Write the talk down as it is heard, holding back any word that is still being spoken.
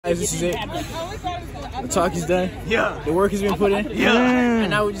Hey, this is it. The talk is done. Yeah. The work has been put in. Yeah. And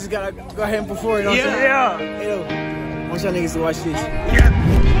now we just gotta go ahead and perform. You know what I'm saying? Yeah. Hey, yo, I want y'all niggas to watch this. Yeah.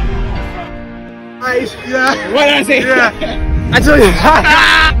 Yeah. What did I say? Yeah. I told you.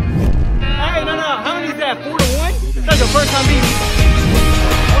 Hey, no. How many is that? 4-1? That's your first time beating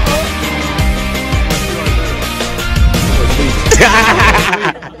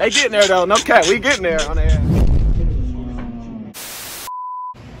me. They getting there though. No cap. We getting there on the air.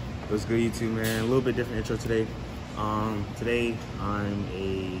 What's good, YouTube, man? A little bit different intro today. Today I'm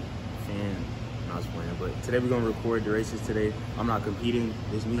a fan. No, I was playing, but today we're gonna record the races today. I'm not competing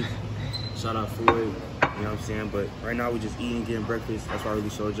this week. Shout out Floyd, you know what I'm saying? But right now we're just eating, getting breakfast. That's why I really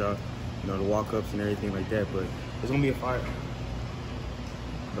showed y'all, you know, the walk-ups and everything like that. But it's gonna be a fire.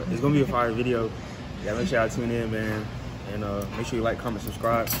 But it's gonna be a fire video. Yeah, make sure y'all tune in, man, and make sure you like, comment,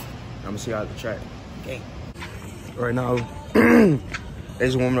 subscribe. I'm gonna see y'all at the track. Okay. Right now. They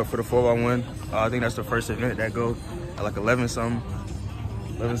just warming up for the 4x1. I think that's the first event that go at like 11 something,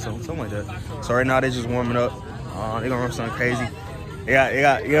 something like that. So right now they just warming up. They gonna run something crazy. They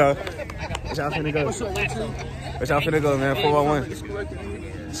got, you know, what y'all finna go? What y'all finna go, man?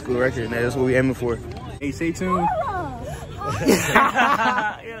 4x1. School record, man. That's what we aiming for. Hey, stay tuned.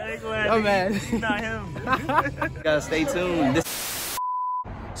 Oh man. Not him. Gotta stay tuned.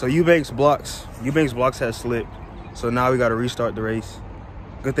 So Eubanks blocks has slipped. So now we gotta restart the race.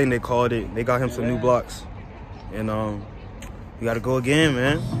 Good thing they called it. They got him some new blocks. And we gotta go again,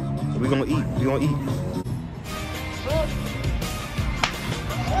 man. We gonna eat. We gonna eat.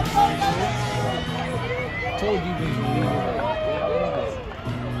 Told you this.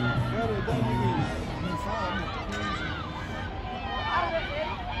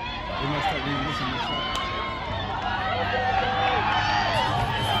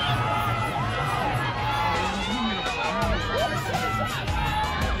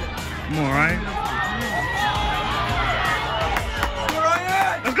 Come on, Ryan.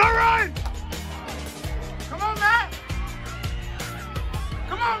 Let's go, Ryan! Come on, Matt!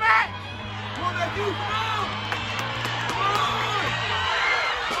 Come on, Matt! Come on, Matt, you!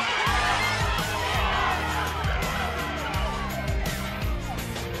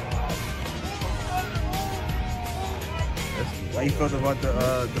 Come How you felt about the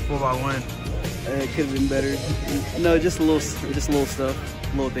 4x1? It could have been better. No, just little stuff,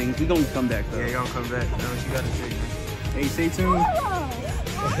 little things. We gonna come back though. Yeah, y'all come back. That's what you gotta say, man. Hey, stay tuned.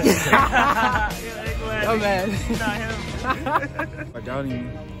 Oh man. Not him. I'm doubting you.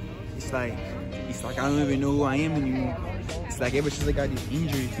 It's like I don't even know who I am anymore. It's like ever since I got these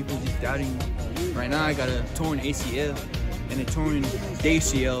injuries, people just doubting me. Right now I got a torn ACL and a torn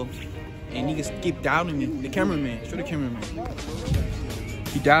ACL, and niggas keep doubting me. The cameraman, show the cameraman.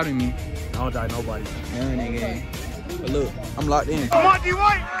 He doubting me. I don't doubt nobody. Yeah, nigga. But look, I'm locked in. Come on,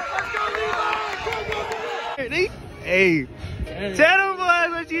 D-White! Let's go, D-White! Hey, tell them boys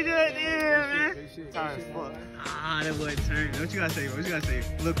what you just did, man. Tired as fuck. Ah, that boy turned. What you gotta say? What you gotta say?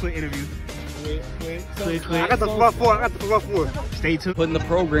 A little quick interview. Quick. I got the front four. Stay tuned. Putting the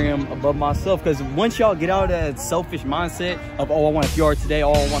program above myself, because once y'all get out of that selfish mindset of, oh, I want a PR today,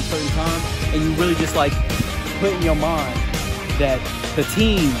 oh, I want a certain time, and you really just like put in your mind that the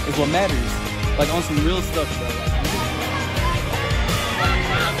team is what matters, like on some real stuff, bro.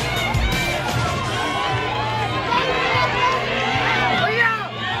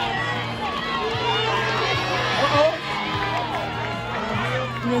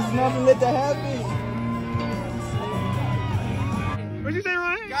 There's nothing let that happen. What'd you say,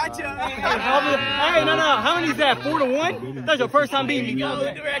 Ryan? Gotcha. Hey, no. How many is that? 4-1? That's your first time beating me. That's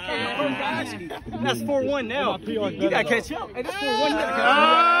 4-1 now. You gotta catch up. Hey, that's 4-1. You gotta catch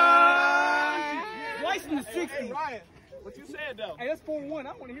up. Twice in the 60. Hey, Ryan, what you said though? Hey, that's 4-1.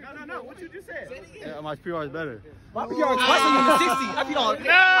 I want to hear. No. What you just said? Yeah, my PR is better. My PR twice on you in the 60. I PR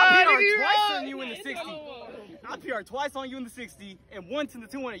twice on you in the 60. I PR twice on you in the 60 and once in the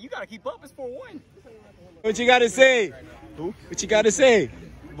 200. You gotta keep up. It's 4-1. What you gotta say? Who? What you gotta say?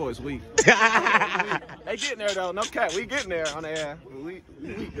 Boys weak. They getting there though. No cap. We getting there on the air. We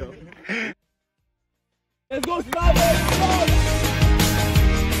weak though. Let's go, Sniper!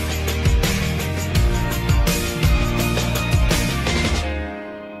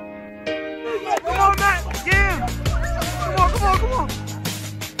 Come on, Matt. Yeah. Come on.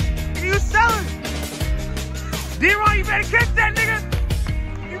 You selling? D-Ron, you better catch that nigga.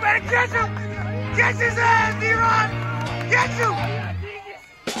 You better catch him. Catch his ass, D-Ron. Catch him.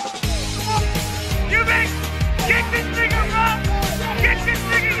 Come on. You better get this nigga, bro. Get this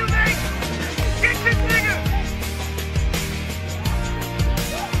nigga, you better. Get this nigga.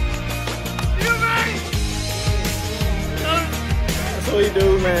 You better. That's what we do,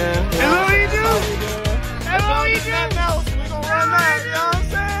 man. man. That's what we do. That's what we do. We gonna run that, you know what I'm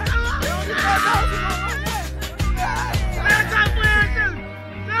saying? We don't get that mouse, we gonna run that. Let's stop playing, too.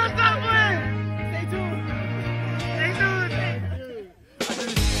 Let's stop playing. Stay tuned. Stay tuned.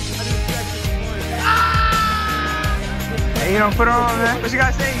 Hey, you don't put her on, man. What you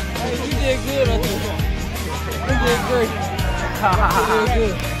gotta say? Hey, you did good, I think. You did great. You did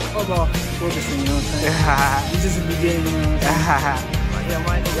good. Football. Focusing, you know what I'm saying? This is the beginning, you know what I'm saying? Yeah,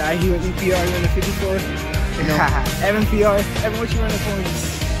 my nigga, I hear EPR, you're in the 54. You know, Evan PR, Evan, what you running for?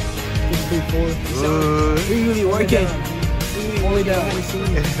 53-4. So, we really working. We really down. You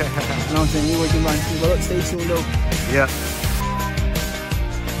know what I'm saying? We working behind the scenes. But look, stay tuned though. Yeah.